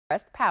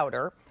pressed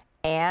powder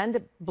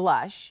and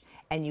blush,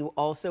 and you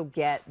also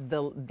get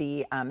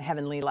the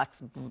Heavenly Luxe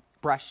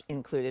brush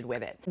included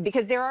with it.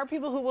 Because there are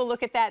people who will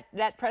look at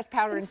that pressed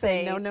powder and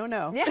say, no, no,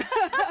 no. Yeah.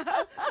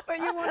 But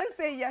you want to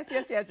say yes,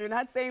 yes, yes. You're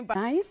not saying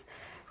nice,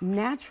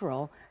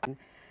 natural,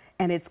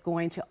 and it's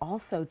going to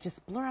also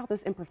just blur out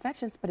those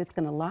imperfections, but it's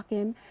going to lock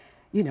in,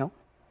 you know,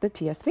 the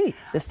TSV,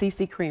 the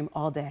CC cream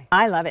all day.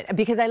 I love it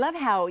because I love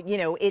how, you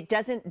know, it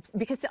doesn't,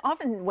 because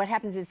often what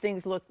happens is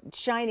things look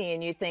shiny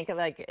and you think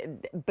like,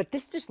 but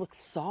this just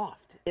looks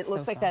soft. It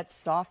looks like that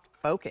soft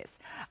focus.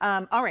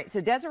 All right,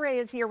 so Desiree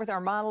is here with our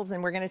models,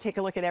 and we're going to take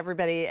a look at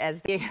everybody as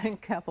a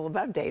couple of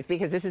updates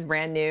because this is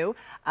brand new.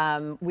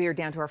 We are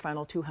down to our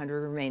final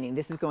 200 remaining.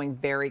 This is going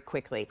very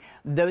quickly.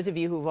 Those of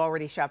you who've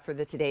already shopped for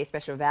the Today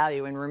Special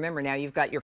Value, and remember now you've got your